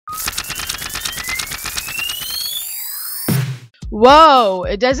Whoa,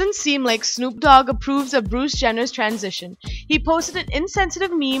 it doesn't seem like Snoop Dogg approves of Bruce Jenner's transition. He posted an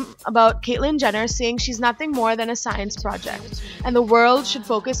insensitive meme about Caitlyn Jenner saying she's nothing more than a science project, and the world should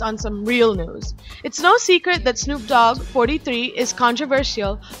focus on some real news. It's no secret that Snoop Dogg, 43, is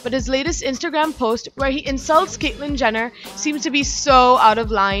controversial, but his latest Instagram post where he insults Caitlyn Jenner seems to be so out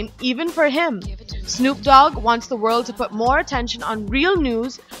of line, even for him. Snoop Dogg wants the world to put more attention on real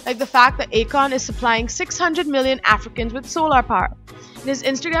news, like the fact that Akon is supplying 600 million Africans with solar power. In his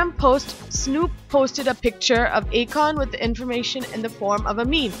Instagram post, Snoop posted a picture of Akon with the information in the form of a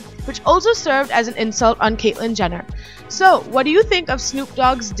meme, which also served as an insult on Caitlyn Jenner. So, what do you think of Snoop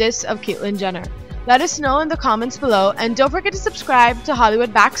Dogg's diss of Caitlyn Jenner? Let us know in the comments below, and don't forget to subscribe to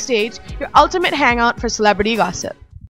Hollywood Backstage, your ultimate hangout for celebrity gossip.